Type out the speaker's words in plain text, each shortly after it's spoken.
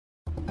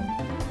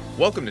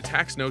Welcome to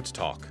Tax Notes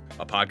Talk,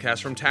 a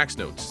podcast from Tax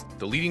Notes,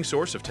 the leading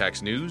source of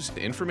tax news,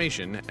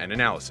 information, and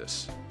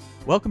analysis.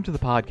 Welcome to the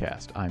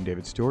podcast. I'm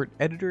David Stewart,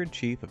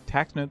 Editor-in-Chief of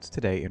Tax Notes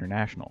Today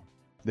International.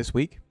 This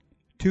week,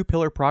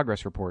 Two-Pillar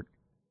Progress Report.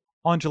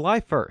 On July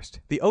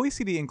 1st, the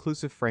OECD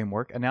Inclusive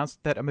Framework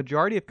announced that a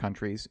majority of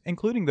countries,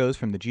 including those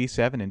from the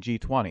G7 and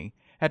G20,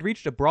 had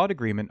reached a broad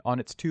agreement on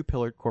its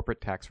two-pillared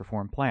corporate tax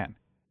reform plan.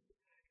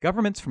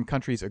 Governments from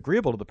countries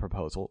agreeable to the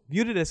proposal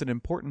viewed it as an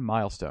important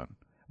milestone,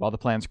 while the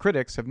plan's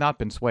critics have not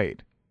been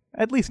swayed,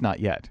 at least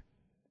not yet.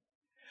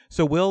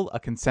 So will a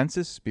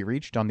consensus be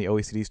reached on the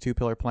OECD's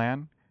two-pillar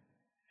plan?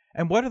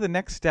 And what are the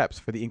next steps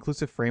for the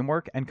inclusive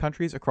framework and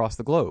countries across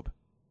the globe?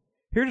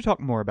 Here to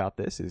talk more about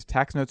this is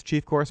Tax Notes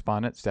Chief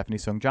Correspondent Stephanie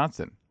Sung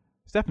Johnson.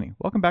 Stephanie,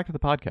 welcome back to the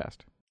podcast.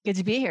 Good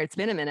to be here. It's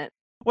been a minute.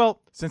 Well,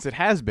 since it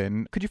has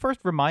been, could you first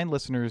remind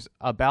listeners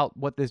about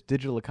what this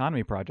digital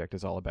economy project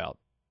is all about?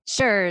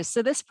 Sure.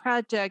 So this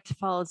project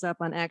follows up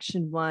on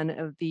Action 1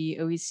 of the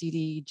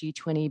OECD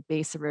G20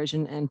 Base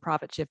Erosion and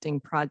Profit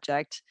Shifting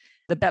Project,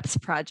 the BEPS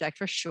project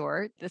for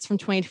short. That's from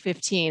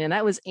 2015, and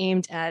that was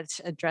aimed at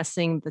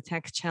addressing the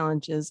tax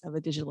challenges of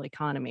a digital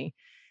economy.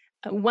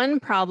 One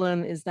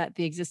problem is that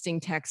the existing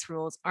tax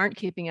rules aren't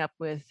keeping up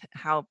with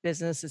how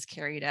business is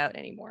carried out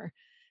anymore.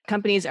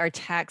 Companies are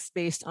taxed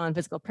based on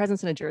physical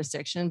presence in a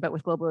jurisdiction, but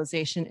with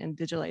globalization and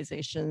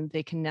digitalization,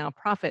 they can now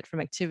profit from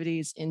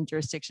activities in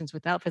jurisdictions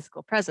without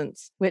physical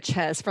presence, which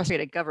has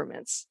frustrated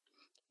governments.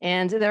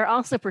 And there are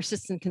also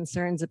persistent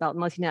concerns about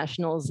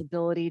multinationals'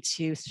 ability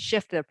to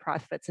shift their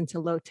profits into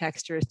low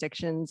tax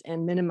jurisdictions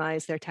and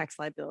minimize their tax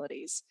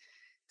liabilities.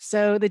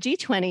 So the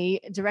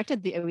G20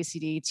 directed the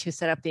OECD to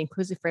set up the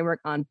inclusive framework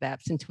on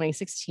BEPS in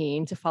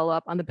 2016 to follow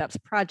up on the BEPS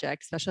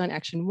project, especially on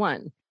Action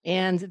 1.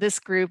 And this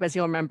group, as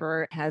you'll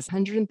remember, has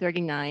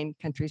 139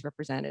 countries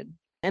represented.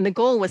 And the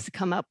goal was to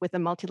come up with a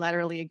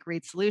multilaterally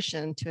agreed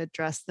solution to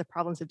address the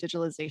problems of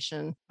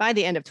digitalization by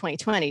the end of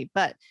 2020.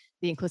 But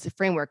the inclusive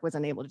framework was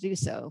unable to do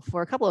so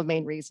for a couple of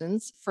main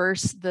reasons.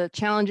 First, the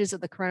challenges of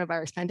the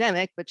coronavirus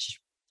pandemic, which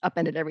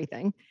upended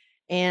everything,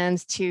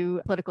 and to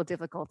political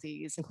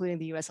difficulties, including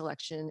the US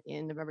election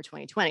in November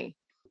 2020.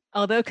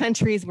 Although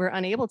countries were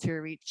unable to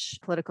reach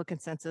political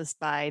consensus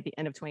by the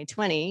end of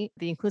 2020,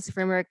 the Inclusive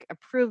Framework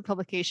approved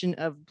publication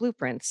of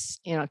blueprints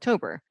in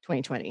October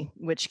 2020,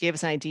 which gave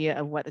us an idea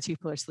of what the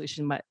two-pillar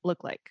solution might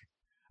look like.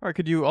 All right,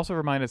 could you also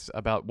remind us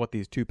about what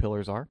these two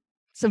pillars are?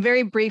 So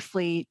very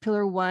briefly,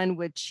 Pillar 1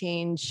 would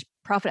change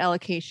profit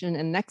allocation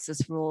and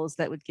nexus rules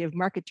that would give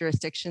market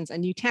jurisdictions a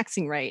new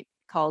taxing rate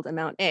called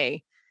Amount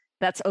A.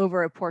 That's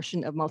over a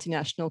portion of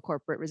multinational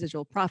corporate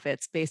residual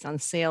profits based on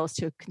sales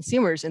to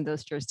consumers in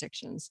those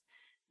jurisdictions.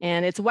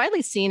 And it's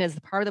widely seen as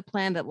the part of the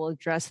plan that will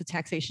address the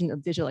taxation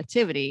of digital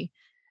activity.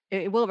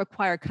 It will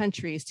require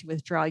countries to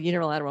withdraw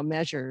unilateral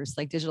measures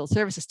like digital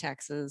services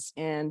taxes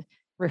and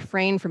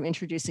refrain from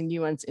introducing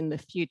new ones in the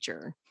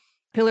future.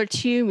 Pillar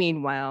 2,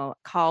 meanwhile,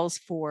 calls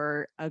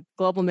for a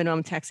global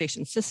minimum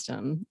taxation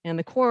system. And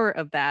the core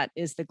of that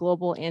is the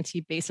Global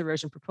Anti-Base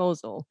Erosion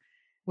Proposal,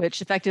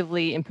 which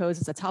effectively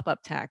imposes a top-up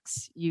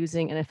tax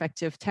using an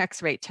effective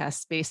tax rate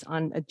test based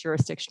on a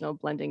jurisdictional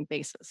blending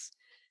basis.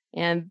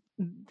 And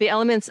the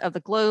elements of the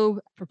GLOBE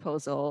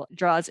proposal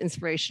draws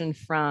inspiration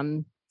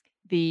from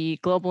the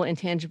Global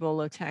Intangible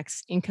Low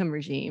Tax Income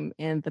Regime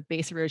and the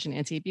Base Erosion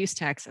Anti-Abuse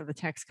Tax of the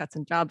Tax Cuts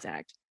and Jobs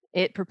Act.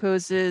 It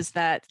proposes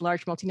that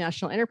large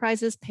multinational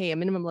enterprises pay a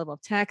minimum level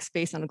of tax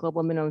based on a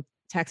global minimum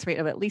tax rate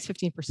of at least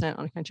 15%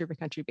 on a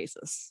country-by-country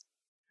basis.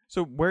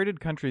 So where did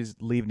countries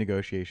leave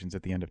negotiations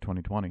at the end of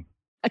 2020?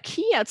 A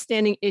key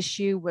outstanding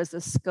issue was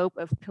the scope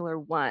of Pillar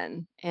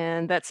 1,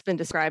 and that's been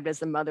described as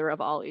the mother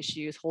of all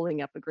issues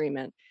holding up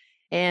agreement.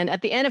 And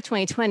at the end of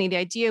 2020, the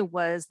idea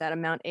was that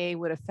Amount A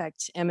would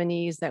affect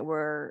M&Es that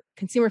were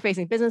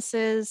consumer-facing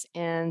businesses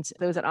and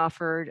those that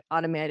offered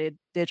automated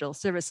digital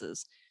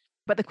services.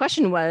 But the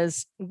question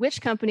was, which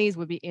companies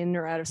would be in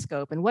or out of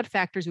scope, and what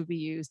factors would be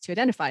used to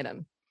identify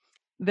them?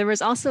 There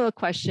was also a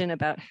question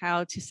about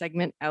how to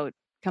segment out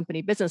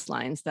company business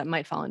lines that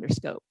might fall under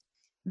scope.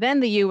 Then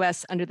the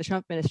US, under the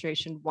Trump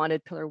administration,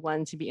 wanted Pillar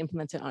 1 to be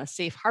implemented on a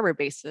safe harbor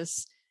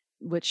basis,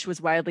 which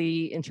was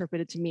widely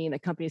interpreted to mean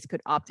that companies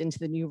could opt into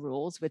the new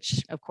rules,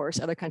 which, of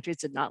course, other countries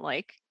did not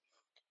like.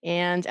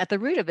 And at the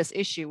root of this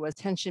issue was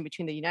tension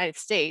between the United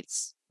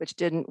States, which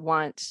didn't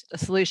want a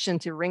solution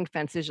to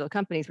ring-fence digital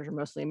companies, which are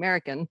mostly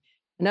American,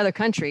 and other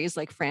countries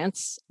like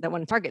France that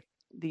want to target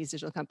these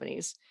digital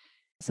companies.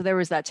 So there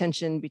was that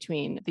tension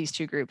between these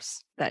two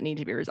groups that need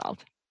to be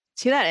resolved.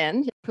 To that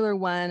end, Pillar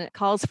 1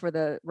 calls for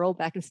the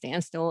rollback and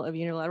standstill of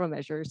unilateral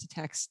measures to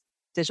tax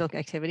digital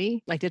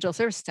activity, like digital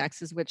services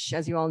taxes, which,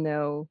 as you all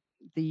know,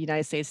 the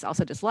United States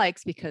also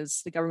dislikes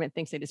because the government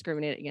thinks they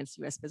discriminate against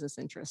US business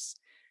interests.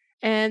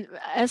 And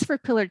as for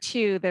Pillar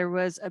 2, there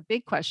was a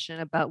big question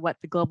about what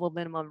the global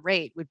minimum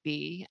rate would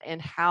be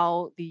and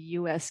how the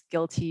US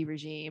GILTI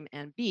regime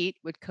and BEAT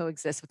would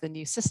coexist with the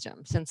new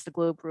system, since the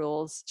GLOBE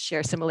rules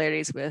share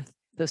similarities with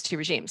those two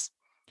regimes.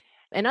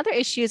 And other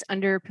issues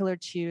under Pillar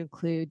 2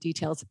 include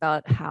details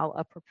about how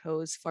a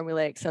proposed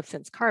formulaic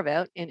substance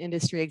carve-out and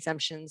industry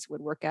exemptions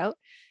would work out.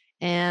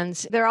 And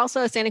there are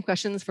also standing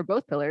questions for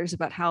both pillars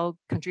about how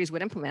countries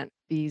would implement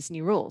these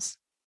new rules.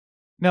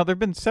 Now, there have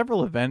been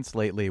several events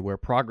lately where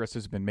progress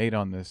has been made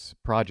on this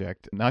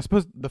project. Now, I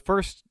suppose the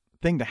first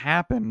thing to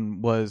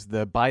happen was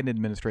the Biden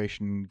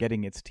administration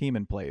getting its team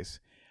in place.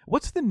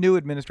 What's the new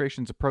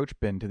administration's approach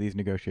been to these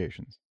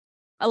negotiations?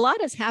 A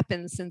lot has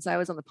happened since I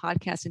was on the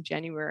podcast in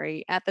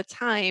January. At the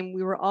time,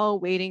 we were all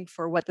waiting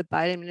for what the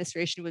Biden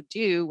administration would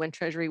do when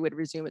Treasury would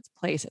resume its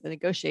place at the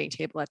negotiating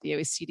table at the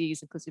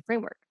OECD's inclusive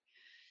framework.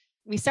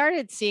 We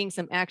started seeing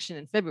some action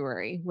in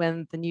February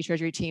when the new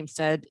Treasury team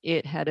said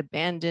it had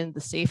abandoned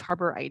the safe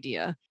harbor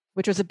idea,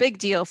 which was a big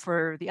deal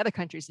for the other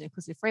countries in the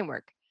inclusive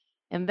framework.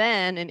 And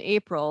then in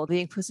April, the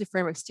Inclusive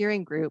Framework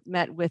Steering Group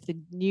met with the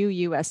new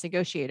US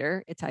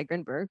negotiator, Itai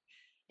Grinberg,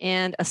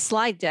 and a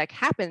slide deck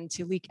happened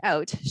to leak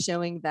out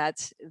showing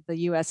that the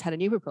US had a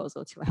new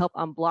proposal to help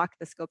unblock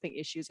the scoping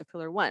issues of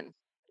Pillar 1.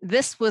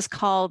 This was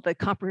called the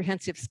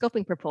Comprehensive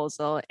Scoping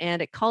Proposal,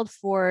 and it called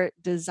for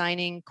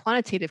designing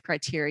quantitative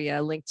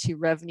criteria linked to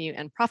revenue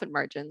and profit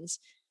margins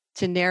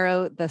to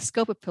narrow the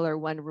scope of Pillar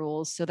 1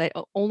 rules so that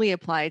it only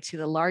apply to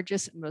the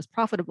largest and most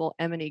profitable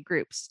M&E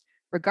groups,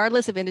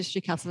 regardless of industry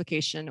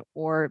classification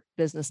or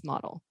business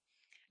model.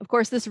 Of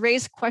course, this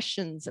raised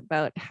questions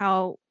about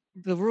how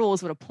the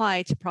rules would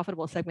apply to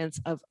profitable segments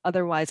of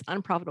otherwise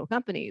unprofitable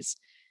companies,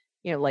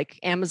 like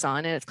Amazon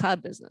and its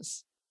cloud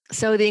business.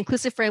 So the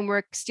Inclusive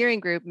Framework Steering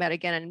Group met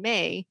again in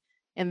May,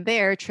 and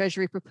there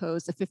Treasury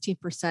proposed a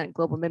 15%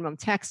 global minimum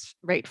tax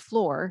rate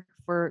floor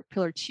for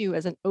Pillar 2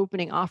 as an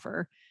opening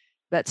offer,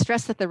 but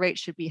stressed that the rate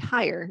should be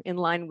higher in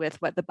line with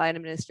what the Biden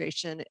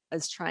administration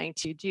is trying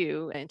to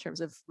do in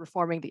terms of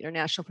reforming the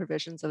international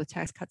provisions of the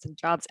Tax Cuts and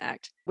Jobs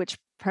Act, which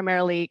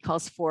primarily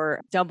calls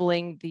for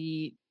doubling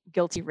the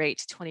GILTI rate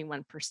to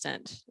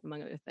 21%,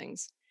 among other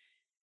things.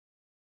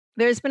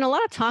 There's been a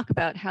lot of talk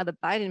about how the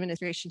Biden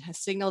administration has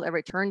signaled a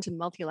return to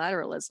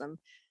multilateralism,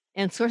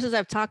 and sources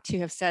I've talked to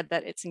have said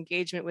that its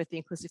engagement with the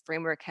inclusive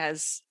framework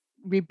has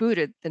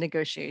rebooted the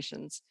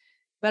negotiations.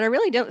 But I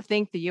really don't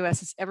think the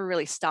US has ever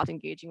really stopped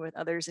engaging with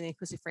others in the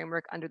inclusive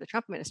framework under the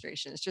Trump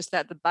administration. It's just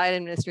that the Biden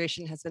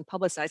administration has been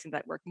publicizing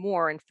that work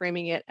more and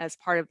framing it as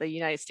part of the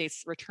United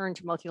States' return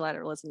to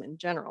multilateralism in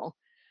general.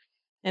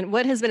 And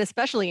what has been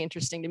especially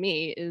interesting to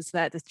me is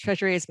that the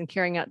Treasury has been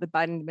carrying out the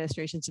Biden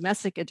administration's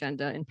domestic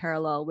agenda in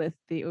parallel with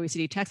the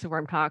OECD tax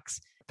reform talks,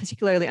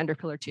 particularly under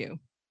Pillar 2.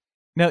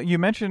 Now, you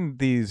mentioned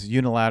these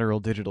unilateral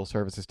digital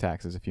services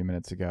taxes a few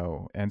minutes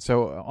ago. And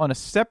so on a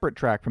separate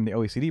track from the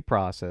OECD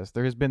process,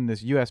 there has been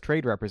this U.S.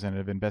 Trade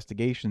Representative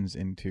investigations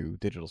into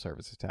digital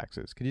services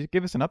taxes. Could you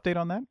give us an update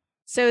on that?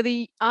 So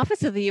the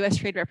Office of the U.S.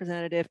 Trade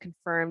Representative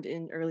confirmed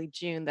in early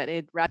June that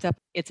it wrapped up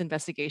its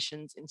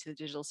investigations into the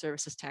digital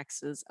services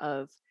taxes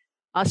of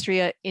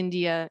Austria,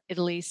 India,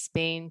 Italy,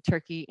 Spain,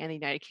 Turkey, and the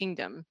United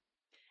Kingdom,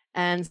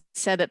 and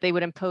said that they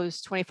would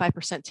impose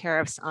 25%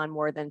 tariffs on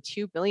more than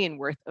 $2 billion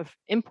worth of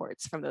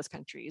imports from those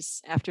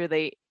countries after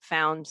they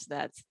found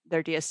that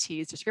their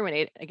DSTs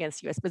discriminate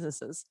against U.S.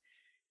 businesses.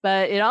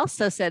 But it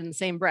also said in the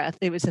same breath,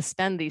 it would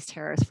suspend these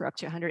tariffs for up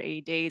to 180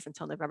 days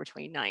until November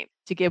 29th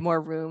to give more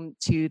room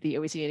to the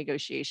OECD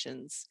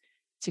negotiations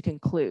to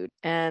conclude.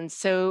 And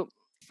so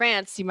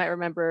France, you might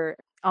remember,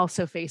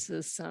 also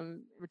faces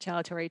some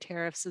retaliatory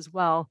tariffs as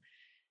well.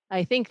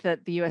 I think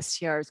that the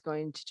USTR is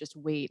going to just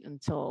wait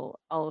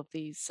until all of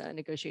these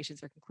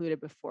negotiations are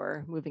concluded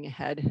before moving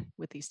ahead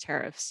with these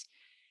tariffs.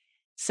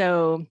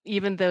 So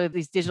even though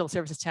these digital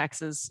services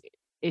taxes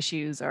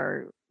issues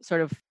are sort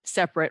of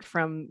separate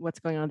from what's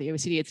going on at the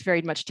OECD, it's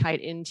very much tied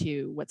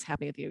into what's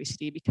happening at the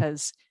OECD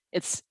because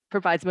it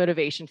provides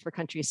motivation for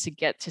countries to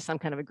get to some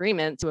kind of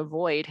agreement to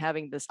avoid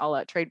having this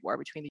all-out trade war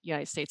between the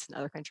United States and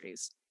other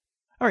countries.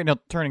 All right, now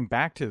turning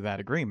back to that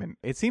agreement,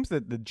 it seems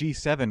that the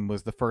G7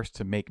 was the first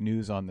to make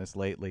news on this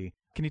lately.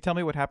 Can you tell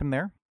me what happened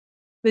there?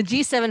 The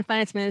G7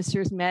 finance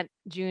ministers met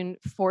June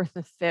 4th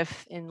and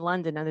 5th in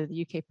London under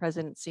the UK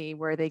presidency,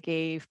 where they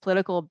gave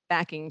political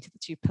backing to the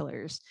two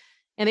pillars.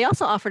 And they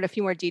also offered a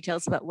few more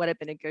details about what had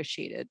been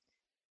negotiated.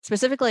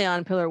 Specifically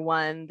on Pillar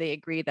 1, they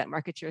agreed that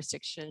market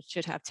jurisdictions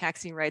should have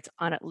taxing rights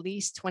on at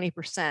least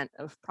 20%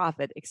 of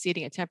profit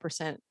exceeding a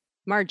 10%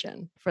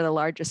 margin for the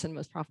largest and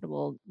most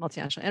profitable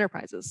multinational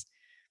enterprises.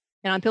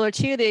 And on Pillar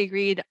 2, they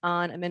agreed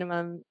on a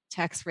minimum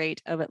tax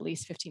rate of at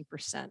least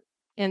 15%.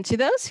 And to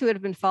those who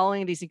had been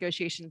following these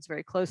negotiations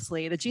very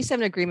closely, the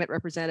G7 agreement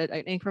represented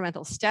an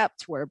incremental step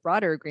toward a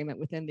broader agreement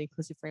within the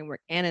inclusive framework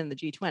and in the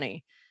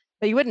G20.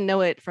 But you wouldn't know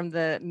it from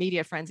the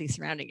media frenzy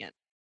surrounding it.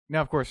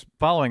 Now, of course,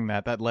 following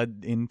that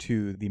led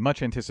into the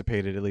much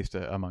anticipated, at least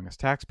among us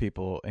tax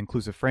people,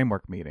 inclusive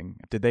framework meeting.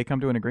 Did they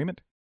come to an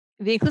agreement?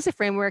 The inclusive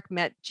framework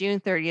met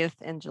June 30th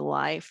and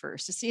July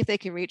 1st to see if they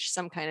can reach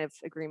some kind of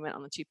agreement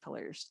on the two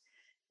pillars.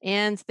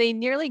 And they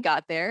nearly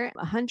got there.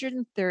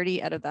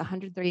 130 out of the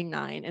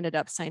 139 ended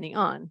up signing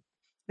on.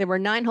 There were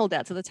 9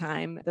 holdouts at the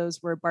time.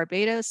 Those were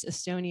Barbados,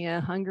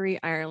 Estonia, Hungary,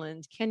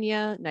 Ireland,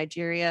 Kenya,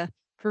 Nigeria,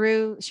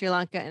 Peru, Sri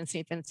Lanka, and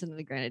St. Vincent and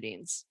the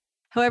Grenadines.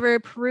 However,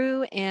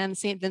 Peru and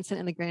St. Vincent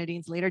and the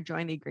Grenadines later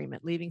joined the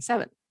agreement, leaving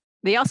 7.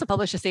 They also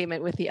published a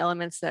statement with the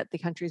elements that the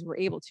countries were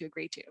able to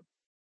agree to.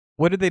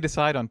 What did they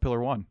decide on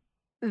Pillar 1?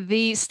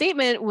 The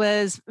statement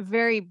was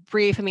very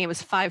brief. I mean, it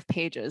was 5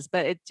 pages,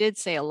 but it did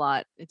say a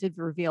lot. It did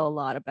reveal a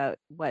lot about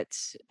what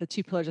the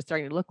 2 pillars are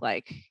starting to look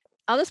like.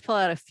 I'll just pull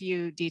out a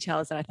few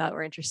details that I thought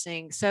were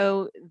interesting.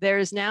 So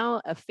there's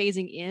now a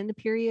phasing in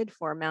period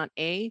for Amount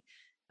A.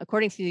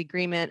 According to the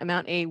agreement,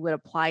 Amount A would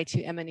apply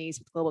to MNEs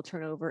with global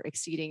turnover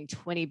exceeding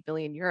 20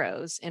 billion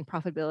euros and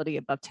profitability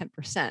above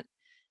 10%.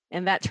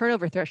 And that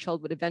turnover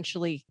threshold would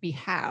eventually be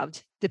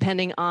halved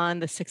depending on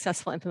the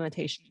successful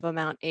implementation of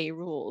Amount A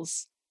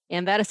rules.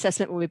 And that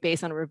assessment will be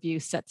based on a review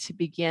set to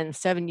begin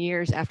 7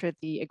 years after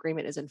the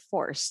agreement is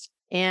enforced.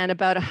 And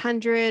about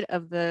 100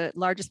 of the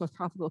largest, most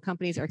profitable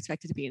companies are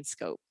expected to be in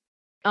scope.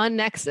 On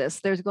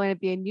Nexus, there's going to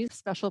be a new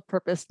special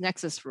purpose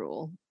Nexus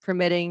rule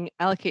permitting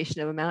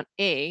allocation of Amount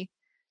A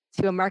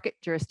to a market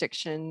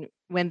jurisdiction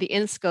when the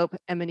in-scope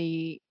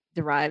M&E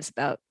derives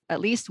about at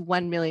least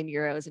 1 million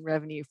euros in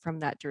revenue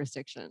from that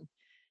jurisdiction.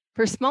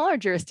 For smaller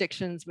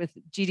jurisdictions with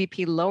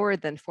GDP lower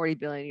than 40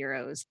 billion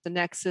euros, the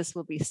Nexus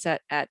will be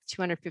set at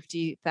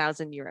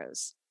 250,000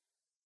 euros.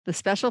 The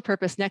special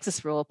purpose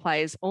Nexus rule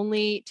applies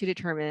only to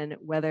determine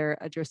whether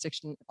a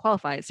jurisdiction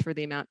qualifies for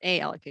the Amount A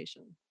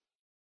allocation.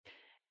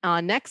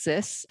 On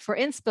Nexus, for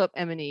in-scope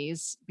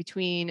M&Es,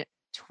 between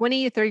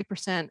 20 to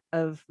 30%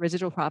 of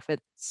residual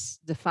profits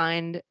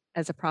defined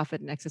as a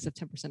profit in excess of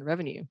 10% of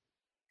revenue.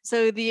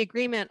 So the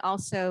agreement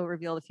also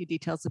revealed a few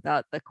details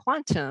about the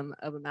quantum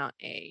of Amount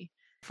A.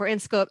 For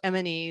in-scope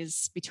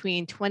M&Es,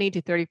 between 20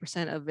 to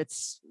 30% of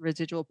its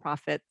residual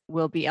profit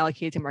will be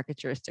allocated to market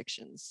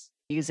jurisdictions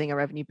using a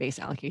revenue-based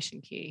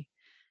allocation key.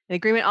 The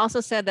agreement also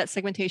said that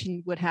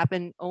segmentation would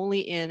happen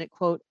only in,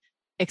 quote,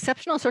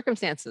 exceptional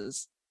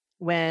circumstances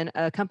when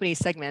a company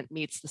segment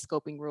meets the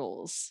scoping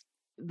rules.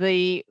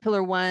 The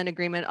Pillar 1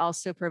 agreement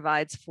also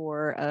provides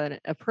for an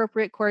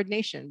appropriate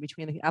coordination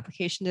between the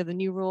application of the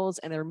new rules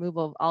and the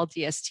removal of all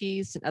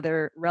DSTs and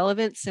other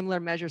relevant similar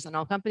measures on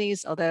all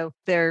companies, although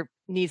there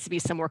needs to be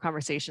some more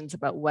conversations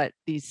about what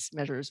these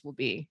measures will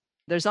be.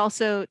 There's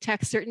also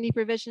tax certainty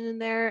provision in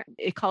there.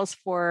 It calls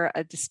for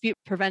a dispute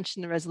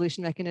prevention and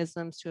resolution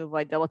mechanisms to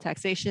avoid double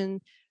taxation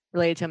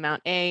related to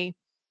Amount A.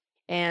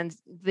 And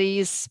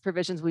these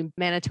provisions will be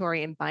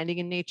mandatory and binding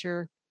in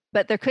nature.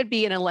 But there could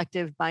be an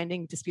elective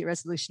binding dispute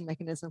resolution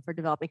mechanism for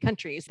developing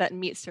countries that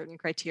meet certain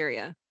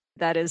criteria.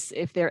 That is,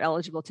 if they're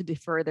eligible to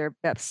defer their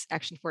BEPS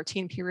Action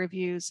 14 peer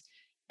reviews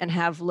and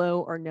have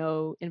low or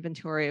no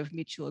inventory of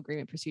mutual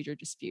agreement procedure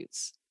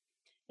disputes.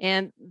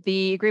 And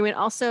the agreement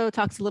also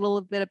talks a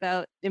little bit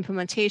about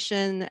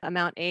implementation.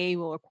 Amount A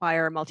will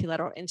require a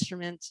multilateral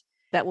instrument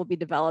that will be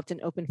developed and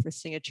open for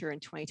signature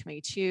in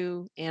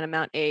 2022. And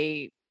Amount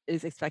A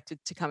is expected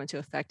to come into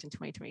effect in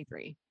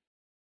 2023.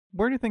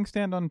 Where do things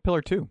stand on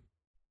Pillar 2?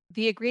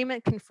 The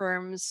agreement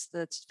confirms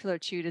the Pillar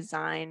 2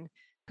 design.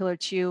 Pillar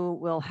 2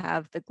 will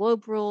have the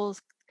GLOBE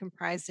rules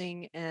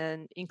comprising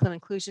an income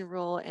inclusion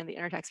rule and the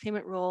intertax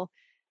payment rule.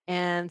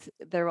 And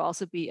there will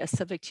also be a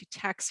subject to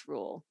tax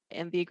rule.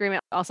 And the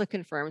agreement also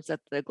confirms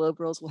that the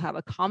GLOBE rules will have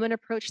a common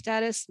approach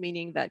status,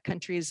 meaning that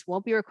countries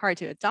won't be required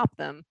to adopt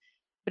them.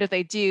 But if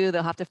they do,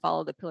 they'll have to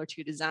follow the Pillar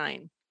 2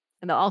 design.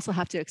 And they'll also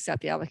have to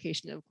accept the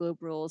application of GLOBE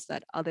rules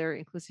that other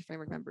inclusive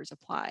framework members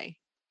apply.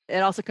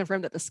 It also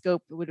confirmed that the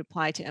scope would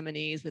apply to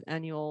M&Es with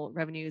annual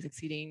revenues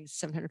exceeding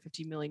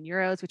 750 million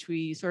euros, which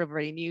we sort of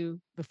already knew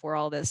before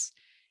all this.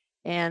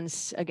 And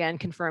again,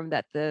 confirmed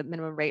that the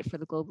minimum rate for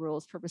the GLOBE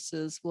rules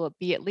purposes will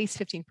be at least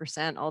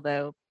 15%,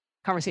 although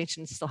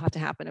conversations still have to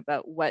happen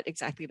about what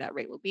exactly that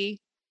rate will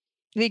be.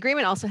 The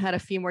agreement also had a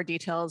few more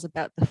details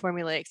about the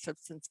formulaic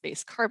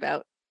substance-based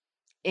carve-out.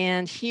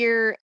 And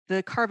here,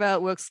 the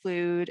carve-out will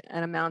exclude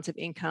an amount of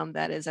income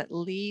that is at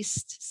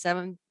least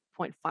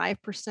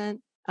 7.5%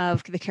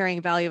 of the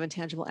carrying value of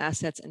intangible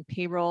assets and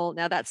payroll.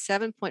 Now that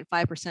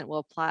 7.5% will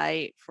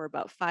apply for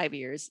about 5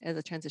 years as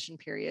a transition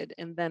period,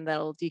 and then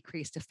that'll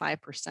decrease to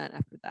 5%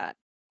 after that.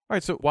 All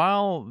right, so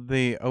while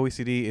the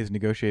OECD is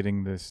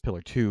negotiating this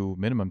Pillar 2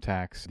 minimum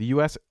tax, the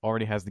U.S.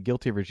 already has the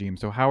GILTI regime.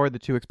 So how are the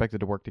two expected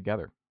to work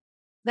together?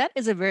 That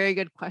is a very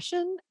good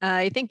question.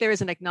 I think there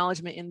is an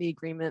acknowledgement in the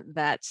agreement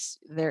that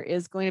there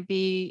is going to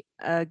be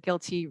a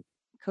GILTI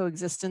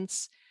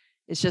coexistence.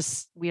 It's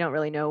just we don't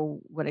really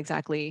know what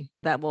exactly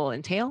that will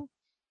entail.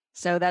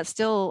 So that's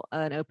still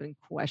an open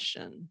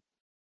question.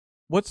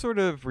 What sort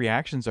of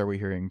reactions are we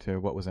hearing to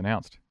what was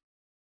announced?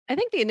 I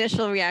think the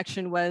initial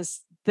reaction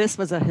was this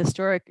was a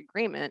historic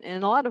agreement. And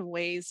in a lot of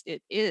ways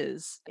it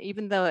is.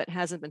 Even though it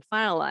hasn't been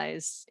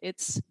finalized,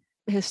 it's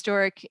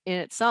historic in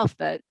itself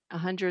that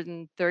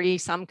 130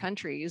 some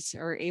countries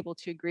are able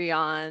to agree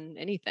on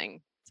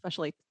anything,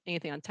 especially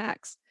anything on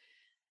tax.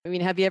 I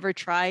mean, have you ever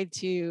tried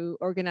to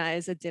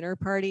organize a dinner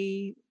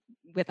party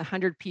with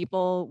 100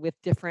 people with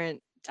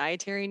different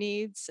dietary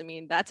needs? I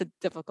mean, that's a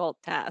difficult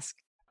task.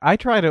 I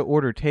try to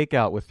order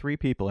takeout with 3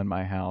 people in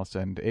my house,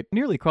 and it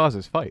nearly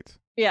causes fights.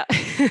 Yeah.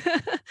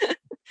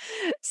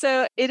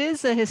 So it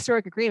is a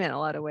historic agreement in a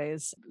lot of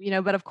ways,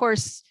 but of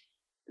course,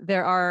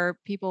 there are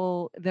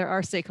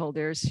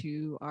stakeholders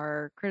who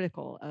are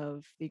critical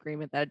of the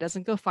agreement, that it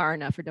doesn't go far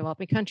enough for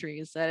developing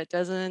countries, that it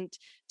doesn't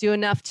do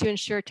enough to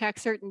ensure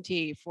tax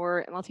certainty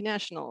for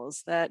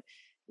multinationals, that,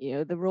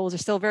 the rules are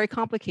still very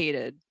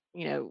complicated.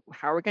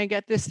 How are we going to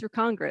get this through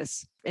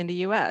Congress in the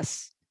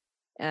US?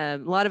 A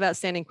lot of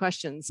outstanding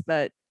questions,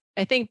 but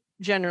I think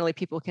generally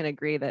people can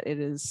agree that it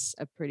is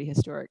a pretty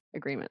historic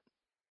agreement.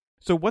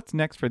 So what's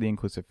next for the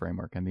inclusive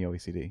framework and the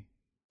OECD?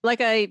 Like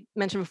I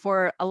mentioned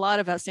before, a lot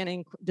of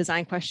outstanding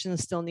design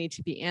questions still need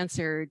to be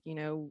answered,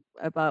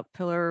 about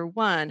Pillar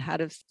 1. How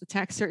does the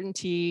tax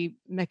certainty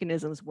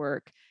mechanisms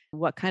work?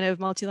 What kind of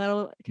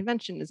multilateral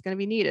convention is going to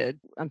be needed?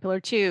 On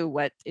Pillar 2,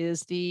 what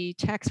is the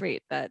tax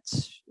rate that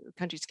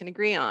countries can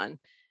agree on?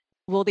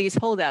 Will these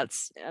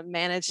holdouts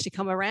manage to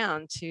come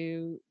around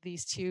to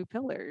these two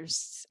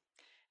pillars?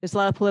 There's a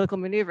lot of political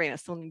maneuvering that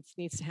still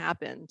needs to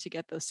happen to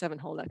get those 7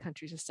 holdout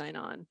countries to sign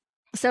on.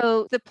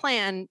 So the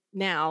plan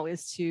now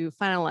is to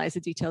finalize the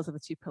details of the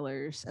 2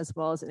 pillars, as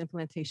well as an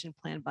implementation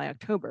plan by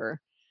October.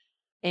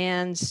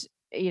 And,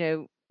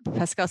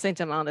 Pascal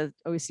Saint-Amand, the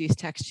OECD's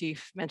tax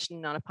chief,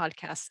 mentioned on a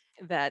podcast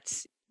that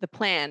the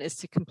plan is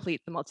to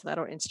complete the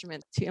multilateral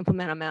instrument to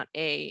implement Amount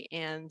A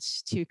and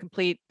to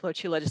complete Pillar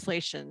 2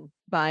 legislation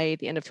by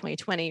the end of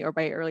 2020 or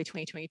by early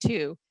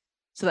 2022,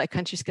 so that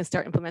countries can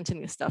start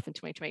implementing this stuff in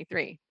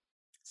 2023.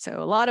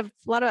 So a lot of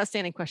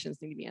outstanding questions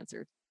need to be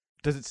answered.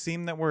 Does it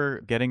seem that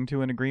we're getting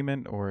to an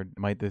agreement, or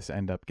might this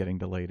end up getting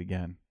delayed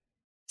again?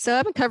 So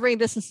I've been covering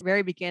this since the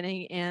very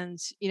beginning, and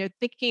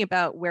thinking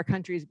about where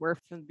countries were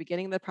from the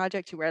beginning of the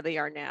project to where they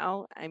are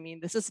now. I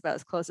mean, this is about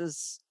as close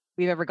as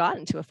we've ever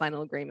gotten to a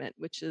final agreement,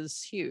 which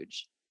is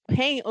huge.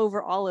 Hanging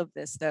over all of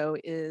this, though,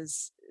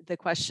 is the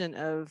question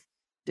of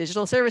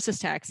digital services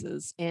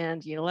taxes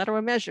and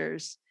unilateral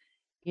measures.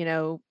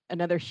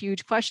 Another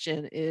huge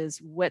question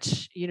is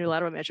which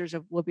unilateral measures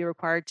will be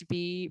required to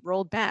be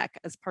rolled back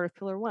as part of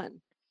Pillar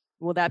 1.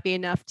 Will that be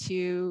enough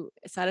to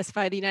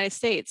satisfy the United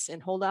States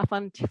and hold off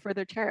on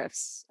further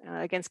tariffs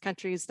against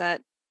countries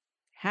that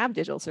have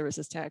digital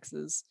services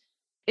taxes?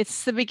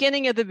 It's the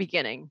beginning of the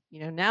beginning.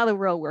 Now the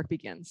real work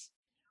begins.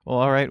 Well,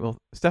 all right. Well,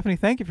 Stephanie,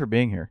 thank you for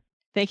being here.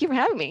 Thank you for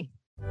having me.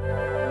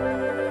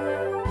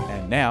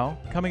 And now,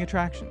 coming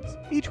attractions.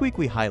 Each week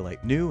we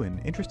highlight new and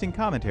interesting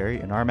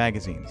commentary in our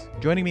magazines.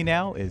 Joining me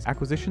now is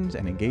Acquisitions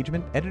and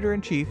Engagement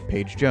Editor-in-Chief,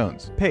 Paige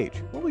Jones.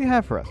 Paige, what will you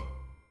have for us?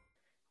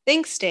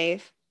 Thanks,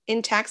 Dave.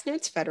 In Tax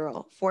Notes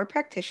Federal, 4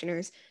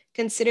 practitioners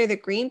consider the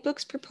Green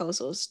Book's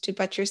proposals to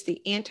buttress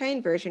the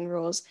anti-inversion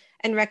rules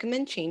and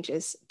recommend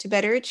changes to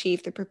better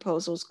achieve the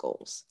proposal's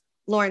goals.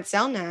 Lawrence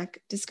Zelnak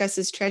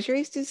discusses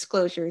Treasury's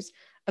disclosures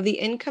of the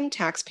income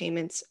tax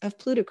payments of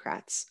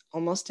plutocrats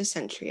almost a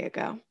century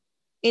ago.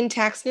 In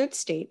Tax Notes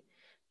State,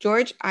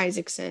 George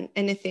Isaacson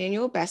and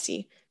Nathaniel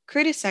Bessie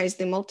criticized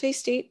the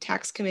Multi-State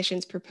Tax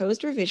Commission's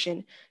proposed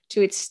revision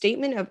to its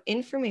Statement of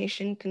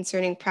Information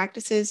concerning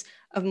practices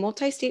of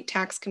Multi-State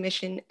Tax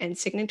Commission and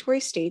signatory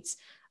states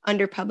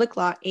under Public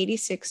Law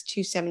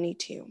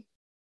 86-272.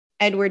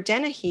 Edward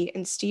Dennehy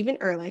and Stephen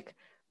Ehrlich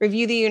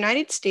review the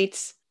United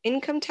States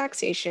income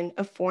taxation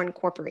of foreign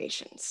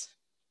corporations.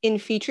 In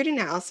Featured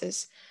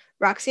Analysis,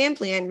 Roxanne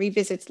Bland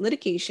revisits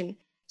litigation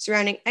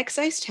surrounding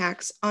excise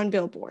tax on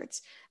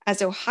billboards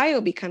as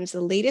Ohio becomes the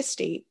latest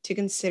state to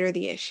consider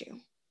the issue.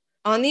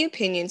 On the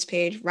opinions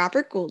page,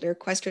 Robert Goulder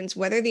questions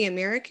whether the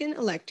American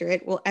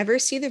electorate will ever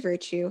see the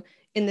virtue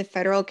in the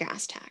federal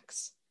gas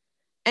tax.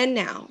 And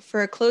now,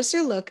 for a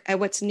closer look at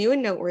what's new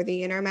and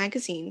noteworthy in our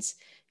magazines,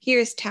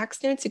 here's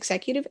Tax Notes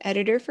Executive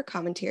Editor for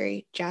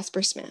Commentary,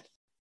 Jasper Smith.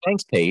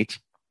 Thanks, Paige.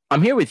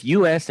 I'm here with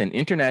U.S. and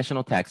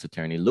international tax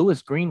attorney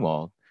Louis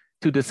Greenwald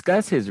to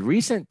discuss his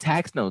recent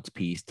Tax Notes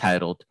piece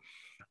titled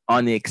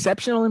On the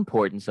Exceptional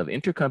Importance of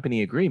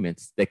Intercompany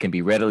Agreements That Can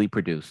Be Readily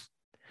Produced.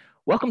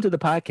 Welcome to the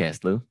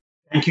podcast, Lou.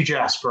 Thank you,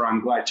 Jasper. I'm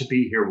glad to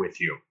be here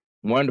with you.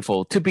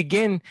 Wonderful. To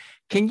begin,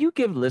 can you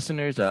give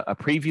listeners a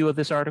preview of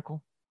this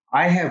article?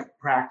 I have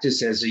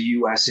practiced as a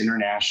U.S.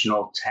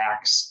 international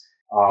tax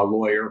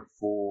lawyer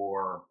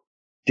for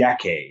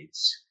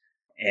decades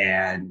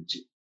and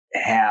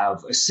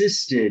have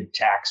assisted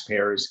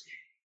taxpayers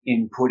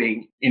in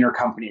putting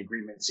intercompany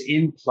agreements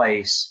in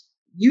place,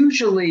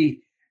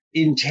 usually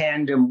in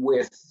tandem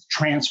with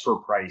transfer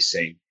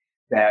pricing,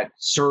 that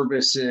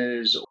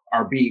services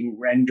are being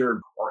rendered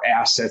or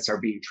assets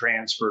are being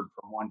transferred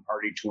from one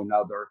party to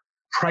another,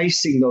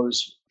 pricing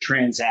those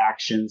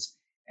transactions,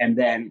 and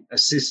then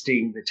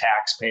assisting the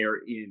taxpayer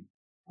in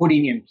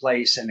putting in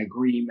place an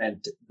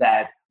agreement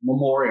that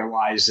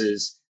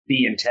memorializes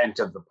the intent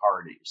of the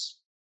parties.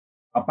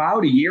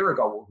 About a year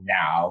ago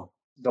now,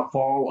 the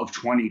fall of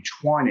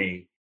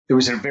 2020, there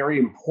was a very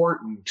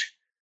important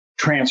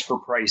transfer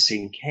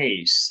pricing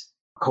case,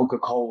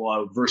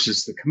 Coca-Cola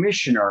versus the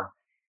commissioner.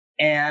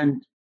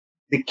 And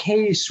the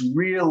case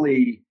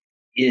really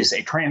is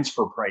a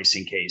transfer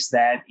pricing case.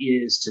 That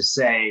is to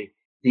say,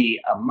 the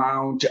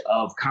amount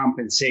of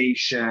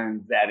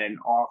compensation that an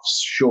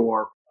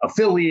offshore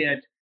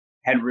affiliate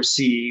had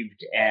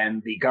received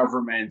and the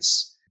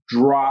government's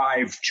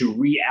drive to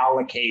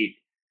reallocate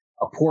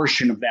a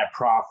portion of that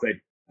profit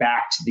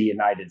back to the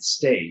United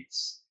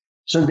States.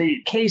 So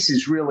the case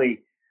is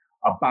really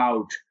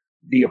about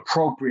the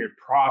appropriate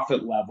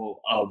profit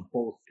level of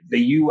both the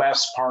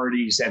U.S.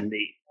 parties and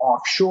the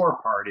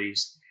offshore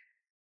parties.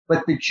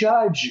 But the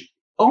judge,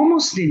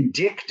 almost in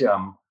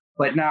dictum,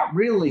 but not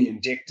really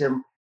in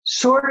dictum,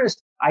 sort of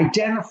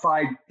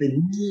identified the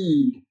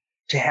need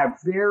to have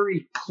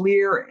very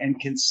clear and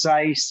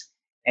concise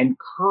and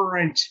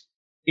current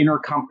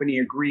intercompany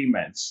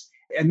agreements.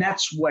 And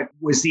that's what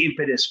was the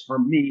impetus for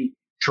me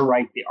to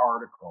write the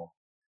article,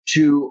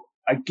 to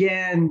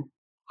again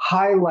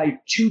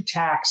highlight to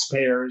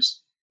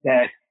taxpayers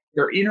that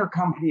their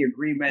intercompany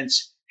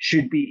agreements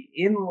should be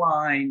in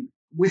line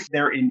with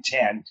their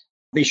intent.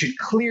 They should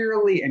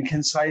clearly and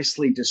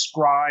concisely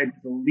describe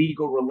the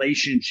legal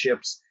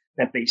relationships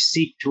that they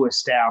seek to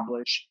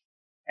establish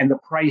and the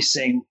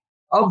pricing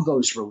of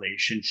those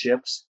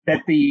relationships,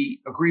 that the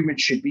agreement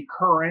should be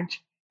current,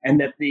 and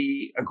that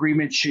the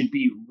agreement should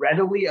be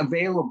readily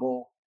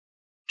available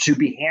to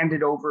be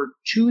handed over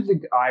to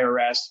the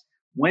IRS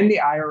when the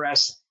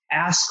IRS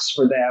asks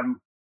for them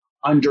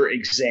under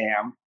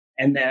exam,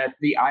 and that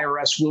the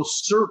IRS will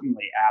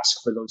certainly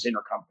ask for those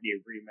intercompany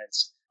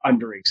agreements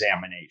under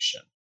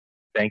examination.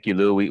 Thank you,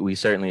 Lou. We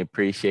certainly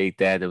appreciate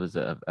that. It was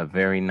a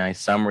very nice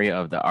summary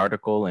of the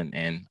article,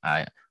 and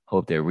I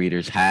hope their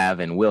readers have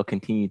and will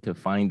continue to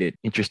find it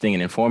interesting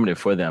and informative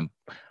for them.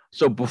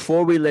 So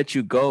before we let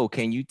you go,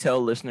 can you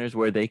tell listeners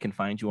where they can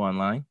find you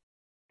online?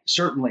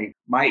 Certainly.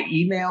 My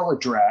email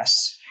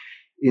address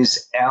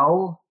is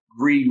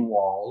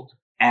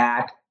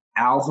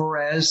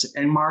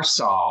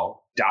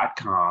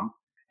lgreenwald@alvarezandmarsal.com.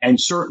 And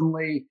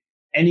certainly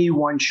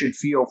anyone should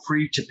feel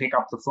free to pick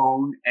up the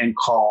phone and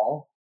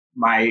call.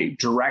 My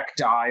direct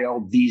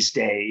dial these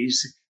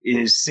days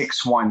is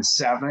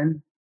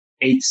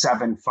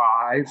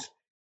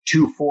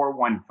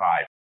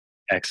 617-875-2415.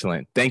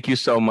 Excellent. Thank you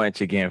so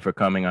much again for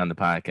coming on the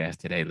podcast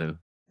today, Lou.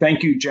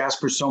 Thank you,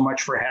 Jasper, so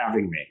much for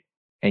having me.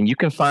 And you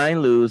can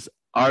find Lou's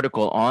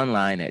article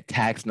online at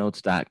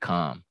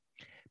taxnotes.com.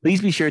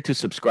 Please be sure to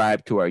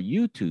subscribe to our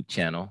YouTube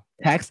channel,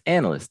 Tax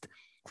Analyst,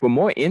 for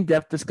more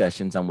in-depth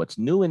discussions on what's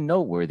new and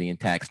noteworthy in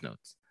tax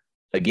notes.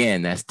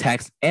 Again, that's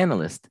Tax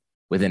Analyst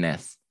with an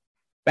S.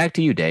 Back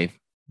to you, Dave.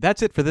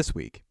 That's it for this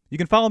week. You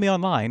can follow me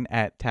online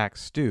at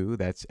TaxStew,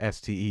 that's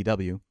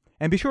STEW,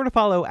 and be sure to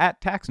follow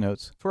at Tax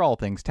Notes for all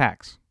things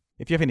tax.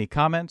 If you have any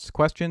comments,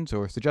 questions,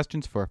 or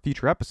suggestions for a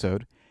future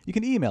episode, you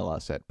can email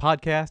us at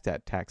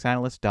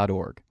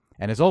podcast@taxanalyst.org.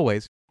 And as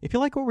always, if you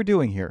like what we're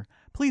doing here,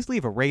 please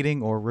leave a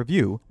rating or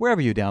review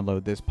wherever you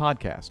download this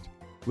podcast.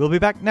 We'll be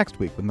back next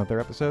week with another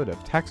episode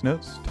of Tax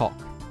Notes Talk.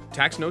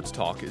 Tax Notes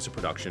Talk is a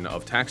production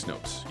of Tax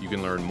Notes. You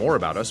can learn more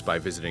about us by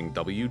visiting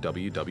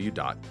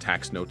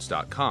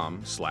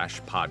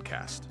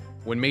www.taxnotes.com/podcast.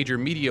 When major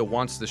media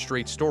wants the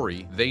straight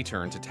story, they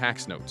turn to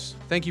Tax Notes.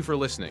 Thank you for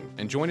listening,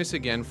 and join us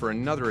again for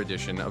another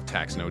edition of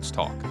Tax Notes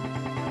Talk.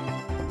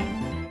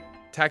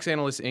 Tax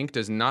Analyst Inc.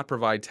 does not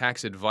provide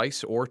tax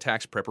advice or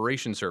tax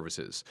preparation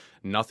services.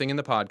 Nothing in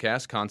the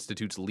podcast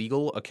constitutes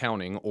legal,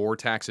 accounting, or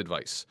tax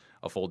advice.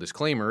 A full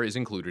disclaimer is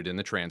included in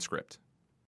the transcript.